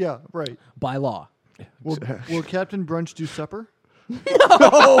Yeah. Yeah, right. by law. Will Captain Brunch do supper?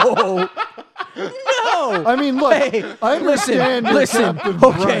 No, I mean, look, hey, I understand. you're listen. Captain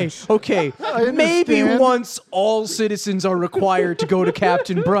Okay, Brunch. okay. I Maybe understand. once all citizens are required to go to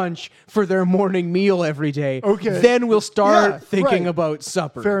Captain Brunch for their morning meal every day. Okay. Then we'll start Yeah, thinking right. about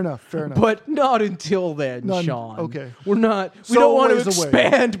supper. Fair enough. Fair enough. But not until then, None- Sean. okay. We So don't want to ways away.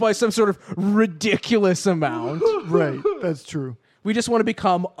 expand by some sort of ridiculous amount. right. That's true. We just want to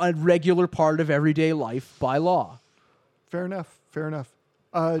become a regular part of everyday life by law. Fair enough. Fair enough.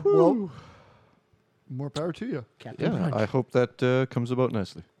 Well, more power to you. Captain Yeah. Brunch. I hope that comes about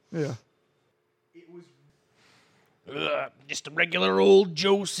nicely. Yeah. Just a regular old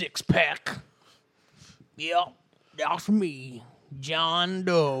Joe six-pack. Yep, that's me. John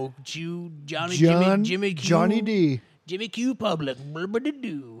Doe. Johnny Jimmy Q. Johnny D. Jimmy Q Public.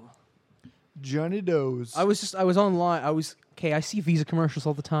 Blah-blah-doo. Johnny Doe's. I was online. I see Visa commercials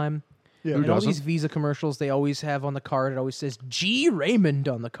all the time. Yeah. And all doesn't? these Visa commercials, they always have on the card, it always says G. Raymond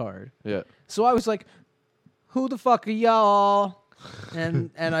on the card. Yeah. So I was like, who the fuck are y'all?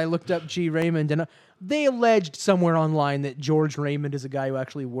 and I looked up G. Raymond, and they alleged somewhere online that George Raymond is a guy who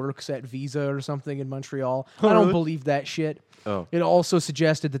actually works at Visa or something in Montreal. I don't really? believe that shit. Oh. It also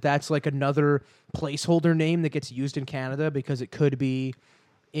suggested that that's like another placeholder name that gets used in Canada because it could be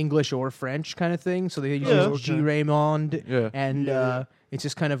English or French kind of thing. So they use Yeah. G. Raymond, Yeah. and it's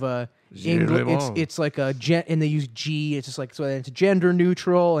just kind of a G. Raymond. it's like a and they use G. It's just like so it's gender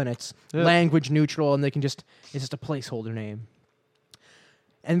neutral and it's language neutral, and it's just a placeholder name.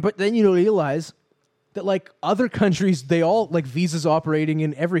 But then you realize that like other countries, they all like Visa's operating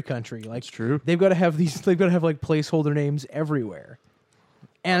in every country. Like It's true. they've got to have like placeholder names everywhere.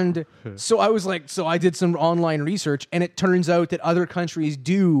 And so I did some online research, and it turns out that other countries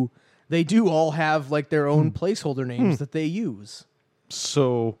do all have like their own placeholder names that they use.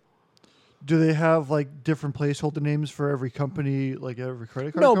 So Do they have like different placeholder names for every company, like every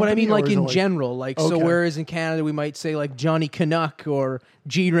credit card? No, but I company, mean or like is it, in general, like so. Okay. Whereas in Canada we might say like Johnny Canuck or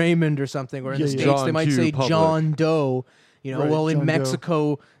G Raymond or something, or in the Yeah, yeah. States they John might Q. say Public. John Doe. You know, Right, well in John Doe.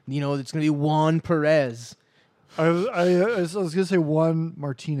 Mexico, it's going to be Juan Perez. I was gonna say Juan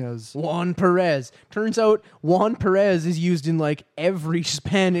Martinez. Juan Perez. Turns out Juan Perez is used in like every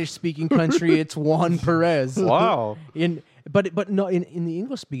Spanish-speaking country. It's Juan Perez. wow. But not in the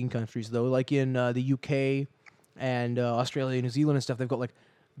English-speaking countries though, like in the UK and Australia, New Zealand, and stuff.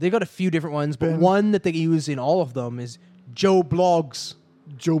 They've got a few different ones, but one that they use in all of them is Joe Blogs.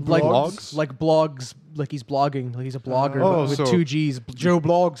 Joe Like Blogs. like blogs, like he's blogging, like he's a blogger Oh, but with so- 2 G's. Joe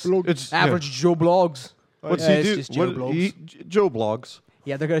Blogs. It's Average Joe Blogs. What's Yeah, he it's do? just Joe Blogs. Joe blogs.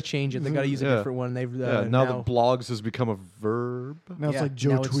 Yeah, they're gonna change it. They gotta use a Yeah. different one. They've Yeah. Now the blogs has become a verb. Now it's Yeah, like Joe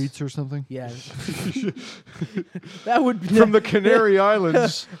now it's- Tweets or something. yeah. That would From the Canary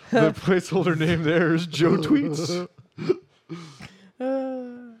Islands, the placeholder name there is Joe Tweets.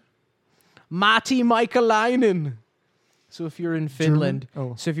 Matti Michaelainen. So if you're in Finland,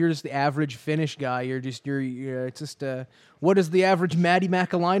 Oh. so if you're just the average Finnish guy, you're it's just what does the average Matti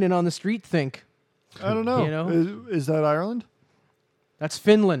Michaelainen on the street think? I don't know. You know? Is that Ireland? That's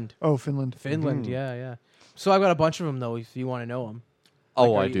Finland. Oh, Finland. Finland, yeah. So I've got a bunch of them though. If you want to know them.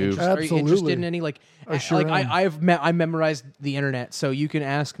 Oh, Are I you do. Are you interested Absolutely. in any I sure am. I memorized the internet, so you can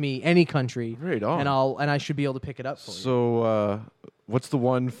ask me any country, Right on. and I should be able to pick it up for you. So, what's the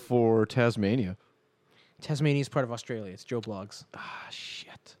one for Tasmania? Tasmania is part of Australia. It's Joe Blogs. Ah,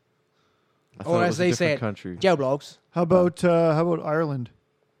 shit. I Or thought it as was a they say different it, country. Joe Blogs. How about Ireland?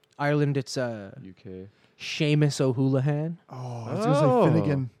 Ireland, it's UK. Seamus O'Houlihan. Oh, I was gonna Oh. say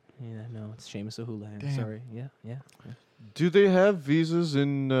Finnegan. Yeah, no, it's Seamus O'Houlihan. Damn. Sorry. Yeah. Do they have visas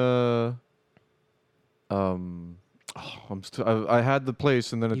in? I had the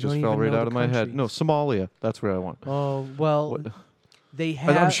place and then it You just don't fell even right know out the of my head. No, Somalia. That's where I want. Oh well, What? they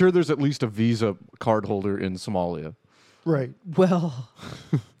have. I'm sure there's at least a Visa card holder in Somalia. Right. Well,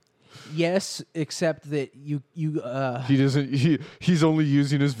 yes, except that you. He doesn't. He's only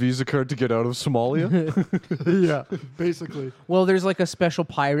using his Visa card to get out of Somalia. Yeah, basically. Well, there's like a special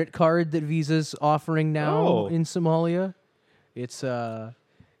pirate card that Visa's offering now Oh. in Somalia. It's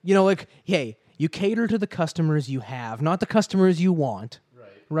like, hey, you cater to the customers you have, not the customers you want.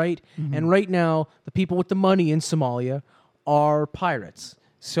 Right? Mm-hmm. And right now, the people with the money in Somalia are pirates.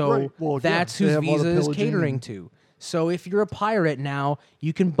 So Right. Well, yeah, that's they who have a lot of Visa is pillaging catering and- to. So if you're a pirate now,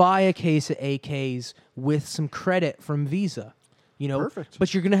 you can buy a case of AKs with some credit from Visa. Perfect.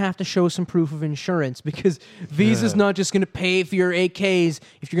 But you're going to have to show some proof of insurance because Visa's not just going to pay for your AKs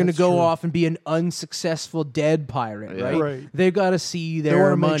if you're going to That's go true. off and be an unsuccessful dead pirate, Yeah. right? Right. They've got to see They their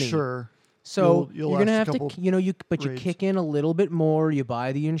want to money. make sure. So You'll you're gonna last have a couple to, you raids. kick in a little bit more. You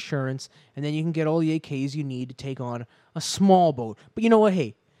buy the insurance, and then you can get all the AKs you need to take on a small boat. But you know what?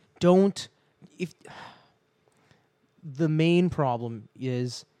 Hey, don't. If the main problem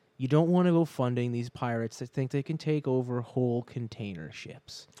is you don't want to go funding these pirates that think they can take over whole container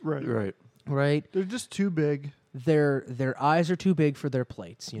ships, Right. Right. right? They're just too big. Their eyes are too big for their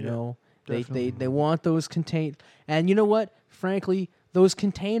plates. You Yeah, know, definitely. they want those contain. And you know what? Frankly, those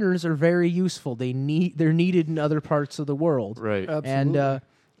containers are very useful. They're needed in other parts of the world. Right. Absolutely.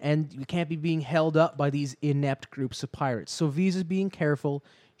 And you can't be being held up by these inept groups of pirates. So Visa's being careful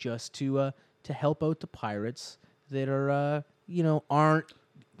just to help out the pirates that are aren't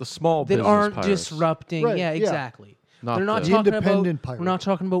The small that business aren't pirates. disrupting. Right, yeah, yeah. exactly. Not They're not the- talking Independent about. We're not pirates.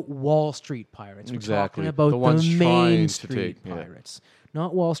 talking about Wall Street pirates. We're Exactly. talking about The ones Main trying to Street take- yeah. pirates.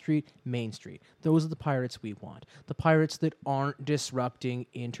 Not Wall Street, Main Street. Those are the pirates we want. The pirates that aren't disrupting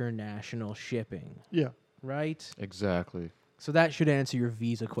international shipping. Yeah. Right? Exactly. So that should answer your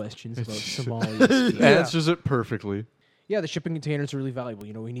visa questions about Somalia. Yeah. Answers it perfectly. Yeah, the shipping containers are really valuable.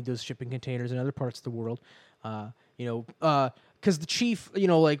 We need those shipping containers in other parts of the world. because the chief,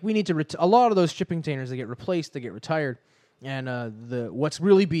 like we need to a lot of those shipping containers, they get replaced, they get retired, and what's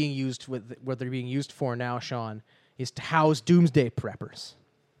really being used what they're being used for now, Sean, is to house doomsday preppers,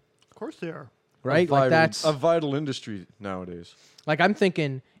 Of course they are. right? Vital, Like that's a vital industry nowadays. like I'm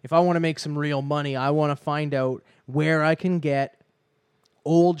thinking if I want to make some real money, I want to find out where I can get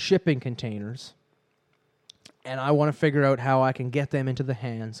old shipping containers, and I want to figure out how I can get them into the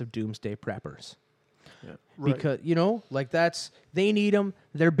hands of doomsday preppers. Right. Because like they need them.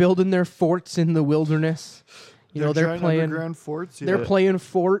 They're building their forts in the wilderness. They're giant playing underground forts. Yeah. They're playing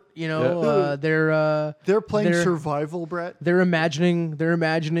fort. Yeah. They're playing they're- survival, Brett. They're imagining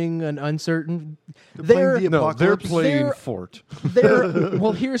an uncertain. They're playing the No, they're apocalypse. playing They're- Fort.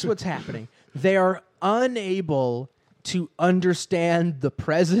 Well, here's what's happening. They are unable to understand the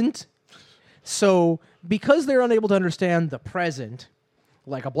present. So because they're unable to understand the present,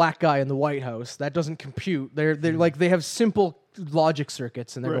 like a black guy in the White House, that doesn't compute. They're like they have simple logic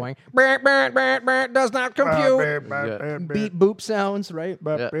circuits, and they're Right. going "Brr, brr, brr, brr, does not compute." Yeah. Beep boop sounds, right?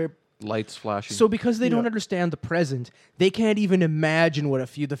 Yeah. Lights flashing. So because they don't Yeah. understand the present, they can't even imagine what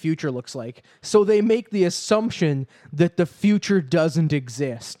the future looks like. So they make the assumption that the future doesn't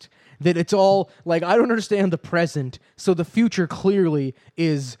exist. That it's all like I don't understand the present, so the future clearly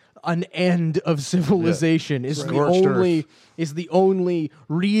is an end of civilization. Is the Scorched only earth. is the only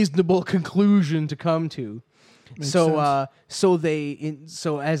reasonable conclusion to come to. So they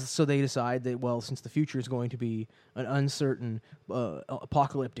decide that since the future is going to be an uncertain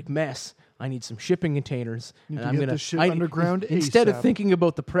apocalyptic mess, I need some shipping containers, Need and to I'm get gonna this shit underground instead of ASAP. thinking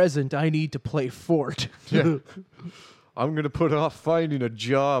about the present, I need to play Fort. Yeah. I'm gonna put off finding a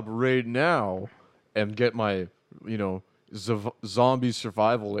job right now and get my, zombie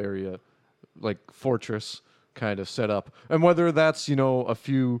survival area, like fortress kind of set up. And whether that's, a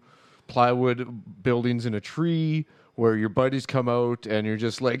few plywood buildings in a tree where your buddies come out and you're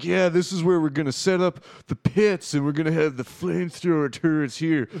just like, yeah, this is where we're gonna set up the pits and we're gonna have the flamethrower turrets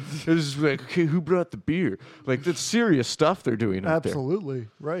here. It's just like, okay, who brought the beer? Like that's serious stuff they're doing out there. Absolutely.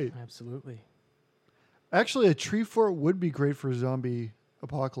 Right. Absolutely. Actually, a tree fort would be great for zombie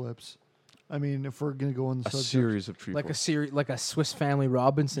apocalypse. I mean, if we're going to go on the A subject. series of tree Like forts. like a Swiss Family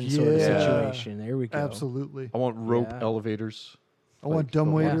Robinson sort of Yeah. situation. There we go. Absolutely. I want rope Yeah. elevators. I want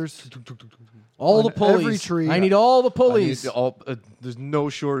dumb waiters. All the On pulleys. every tree. I need all the I need pulleys. there's no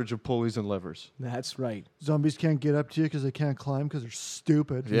shortage of pulleys and levers. That's right. Zombies can't get up to you because they can't climb because they're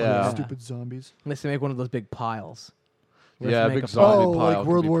stupid. Yeah. Stupid zombies. Unless they make one of those big piles. We have Yeah, to make big a zombie Oh, pile like could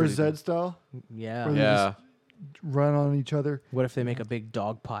World be War pretty Z good. style? Yeah. Where they Yeah. Run on each other. What if they make a big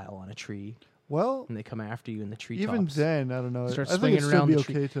dog pile on a tree Well, and they come after you in the tree even tops? then, I don't know. Start I think swinging it'd still around be the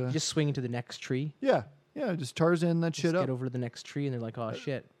okay tree. to. You just swing into the next tree. Yeah. Yeah, just Tarzan that Just shit get up. over to the next tree, and they're like, "Oh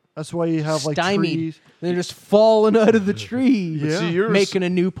shit!" That's why you have like Stymied. trees. They're just falling out of the tree, Yeah. See, you're making a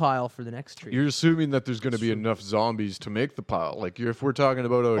new pile for the next tree. You're assuming that there's going to be enough zombies to make the pile. Like if we're talking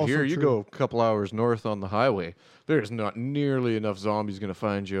about out Also here, you true. go a couple hours north on the highway. There's not nearly enough zombies going to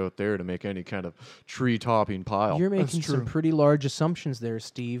find you out there to make any kind of tree topping pile. You're That's making some true. pretty large assumptions there,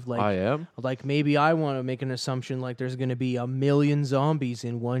 Steve. Like, I am. like maybe I want to make an assumption like there's going to be 1 million zombies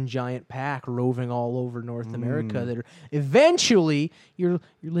in one giant pack roving all over North America. That are eventually you're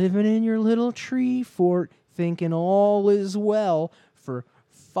living in your little tree fort, thinking all is well for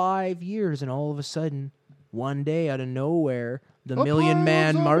 5 years, and all of a sudden, one day out of nowhere, the A million pile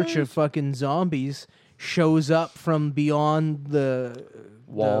man of march of zombies. fucking zombies shows up from beyond the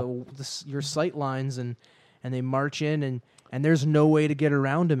Wall. your sight lines, and they march in, and there's no way to get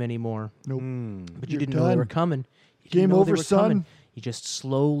around them anymore. Nope. But you You're didn't know they were done. coming. You didn't Game know they over, were coming. son. You just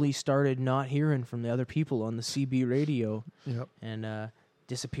slowly started not hearing from the other people on the CB radio, Yep. and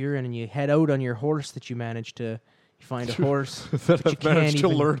disappearing, and you head out on your horse that you managed to. You find a horse That but you I've managed can't to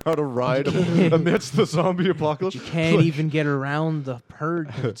even- learn how to ride amidst the zombie apocalypse. You can't Like, even get around the herd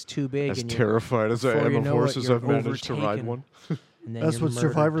because it's too big. As and you're- terrified as I before am you of know it, horses, you're I've managed to ride overtaken. one. and then That's you're what murdered.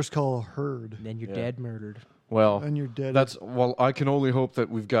 survivors call a herd. And then you're Yeah. dead murdered. Well, And you're dead. I can only hope that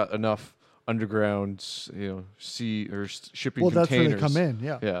we've got enough underground, sea or shipping well, that's where containers. they come in.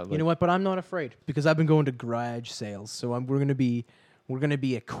 Yeah. Yeah, You know what? But I'm not afraid because I've been going to garage sales, so we're gonna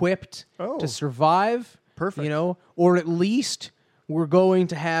be equipped Oh. to survive. Perfect. Or at least we're going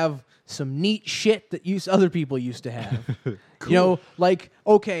to have some neat shit that other people used to have. Like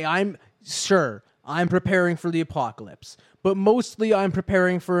okay, I'm preparing for the apocalypse, but mostly I'm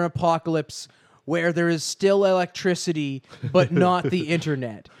preparing for an apocalypse where there is still electricity but not the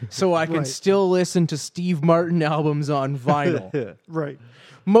internet, so I can Right. still listen to Steve Martin albums on vinyl. Right.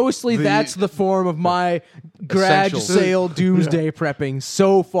 Mostly The- that's the form of my garage Essentials. sale doomsday prepping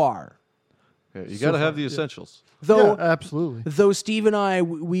so far. Yeah, you So got to far, have the yeah. essentials. Though yeah, absolutely. Though Steve and I,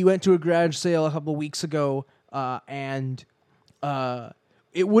 we went to a garage sale a couple of weeks ago, and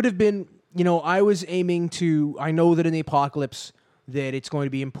it would have been, I was aiming to. I know that in the apocalypse, that it's going to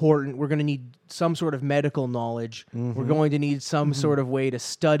be important. We're going to need some sort of medical knowledge. We're going to need some sort of way to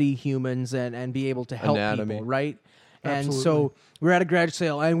study humans and be able to help Anatomy. people, right? And Absolutely. so we were at a garage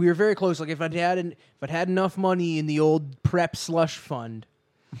sale, and we were very close. Like if I'd had enough money in the old prep slush fund,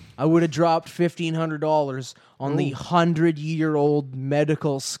 I would have dropped $1,500 on the 100-year-old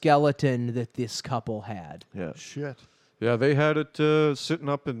medical skeleton that this couple had. Yeah. Shit. Yeah, they had it sitting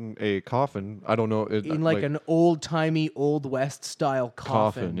up in a coffin. I don't know. In like an old-timey, Old West style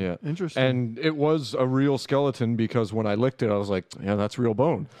coffin. yeah. Interesting. And it was a real skeleton because when I licked it, I was like, yeah, that's real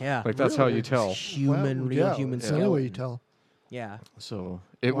bone. Yeah. Like, that's how Really? you tell. Human, Wow, real yeah, human that's the only way you skeleton. tell. Yeah. So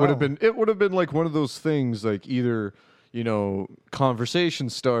it would have Wow. been like one of those things, like either, conversation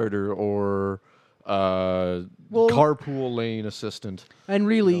starter or carpool lane assistant. And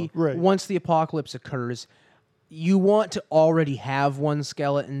really, Right. once the apocalypse occurs, you want to already have one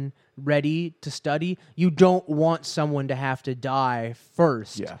skeleton ready to study. You don't want someone to have to die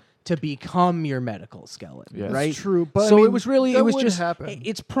first Yeah. to become your medical skeleton, Yeah. That's right? true, but I so mean, it was really, that it was would just, happen.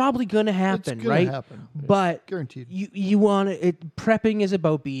 it's probably going to happen, gonna right? happen. But Guaranteed. you want it. Prepping is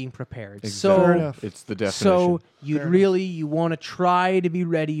about being prepared. Fair So enough. It's the definition. so you want to try to be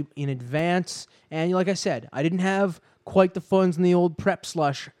ready in advance. And like I said, I didn't have quite the funds in the old prep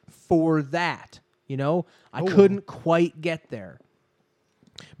slush for that. I couldn't quite get there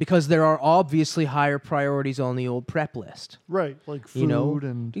because there are obviously higher priorities on the old prep list. Right, like food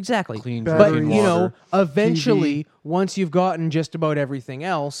and Exactly. Clean but drinking water. eventually, once you've gotten just about everything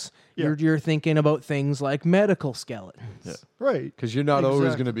else, Yeah. you're thinking about things like medical skeletons. Yeah. right. Because you're not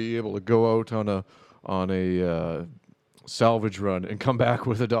always Exactly. going to be able to go out on a salvage run and come back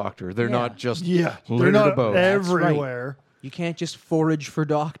with a doctor. They're Yeah. not just Yeah, they're littered not about. everywhere. You can't just forage for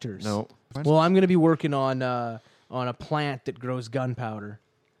doctors. No. Well, I'm going to be working on a plant that grows gunpowder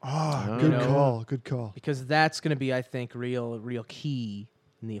Ah, You good know. call. Good call. because that's going to be, I think, real key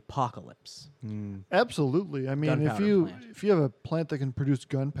in the apocalypse. Absolutely. I mean, Gunpowder plant. if you have a plant that can produce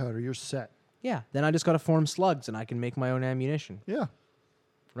gunpowder, you're set. Yeah, then I just got to form slugs and I can make my own ammunition. Yeah.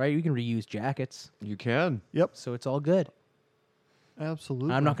 Right? You can reuse jackets, You can. Yep. so it's all good.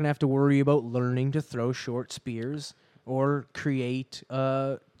 Absolutely. I'm not going to have to worry about learning to throw short spears or create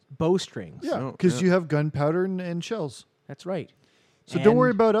bowstrings. Yeah, No, because yeah. you have gunpowder and shells. That's right. So don't worry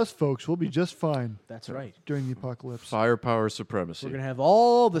And- about us, folks. We'll be just fine That's right. during the apocalypse. Firepower supremacy. We're going to have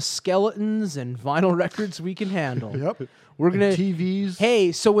all the skeletons and vinyl records we can handle. Yep. We're And going to TVs.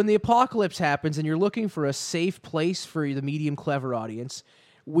 Hey, so when the apocalypse happens and you're looking for a safe place for the medium clever audience,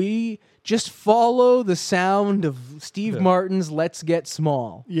 we just follow the sound of Steve Martin's Let's Get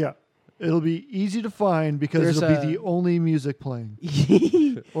Small. Yeah. It'll be easy to find because There's it'll a- be the only music playing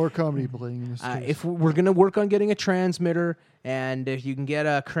or comedy playing in this case. If we're going to work on getting a transmitter, and if you can get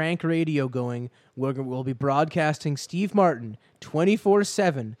a crank radio going, we'll be broadcasting Steve Martin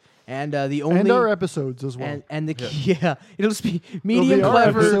 24/7. And the only and our episodes as well. and it'll just be medium be our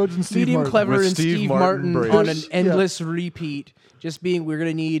clever, episodes and Steve medium Martin. clever, With and Steve Steve Martin Martin on an breaks. endless repeat. Just being,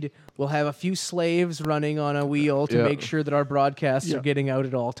 we'll have a few slaves running on a wheel to Yeah. make sure that our broadcasts Yeah. are getting out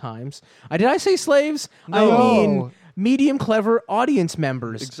at all times. Did I say slaves? No. I mean medium clever audience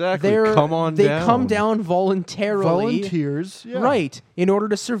members. Exactly. They're, Come on they down. come down voluntarily. Volunteers. Yeah. Right. In order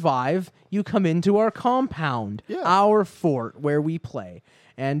to survive, you come into our compound, Yeah. our fort where we play.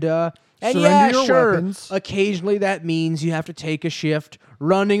 And Surrender yeah, your sure. weapons. Occasionally that means you have to take a shift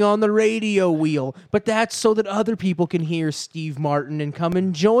running on the radio wheel, but that's so that other people can hear Steve Martin and come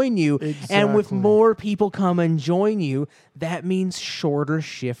and join you. And with Exactly. more people come and join you, that means shorter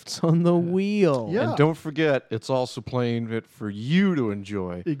shifts on the wheel. Yeah. And don't forget, it's also playing it for you to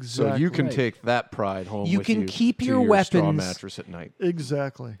enjoy. So you can Right. take that pride home You with can you keep to your straw weapons- mattress at night.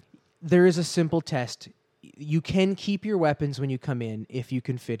 Exactly. There is a simple test. You can keep your weapons when you come in if you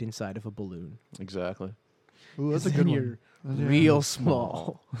can fit inside of a balloon. Exactly. Ooh, that's a Then good you're one. Yeah. real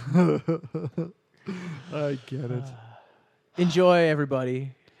small. I get it. Enjoy,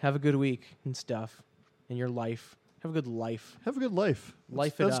 everybody. Have a good week and stuff in your life. Have a good life. Have a good life.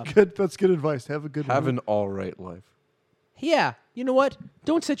 Life it that's up. good. That's good advice. Have a good Have one. an all right life. Yeah, you know what?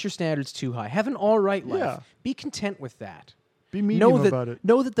 Don't set your standards too high. Have an all right life. Yeah. Be content with that. Be medium know that, about it.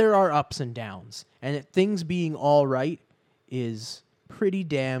 Know that there are ups and downs, and that things being all right is pretty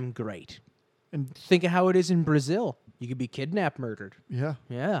damn great. And Think of how it is in Brazil. You could be kidnapped, murdered. yeah,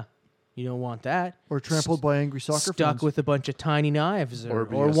 Yeah. You don't want that. or trampled by angry soccer Stuck fans. with a bunch of tiny knives, Or or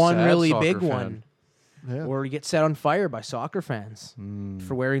be a one sad really soccer big fan. one. Yeah. Or you get set on fire by soccer fans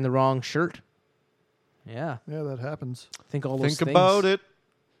for wearing the wrong shirt. Yeah. Yeah, that happens. Think all those Think things. about it.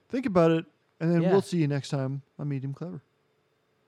 Think about it, and then Yeah. we'll see you next time on Medium Clever.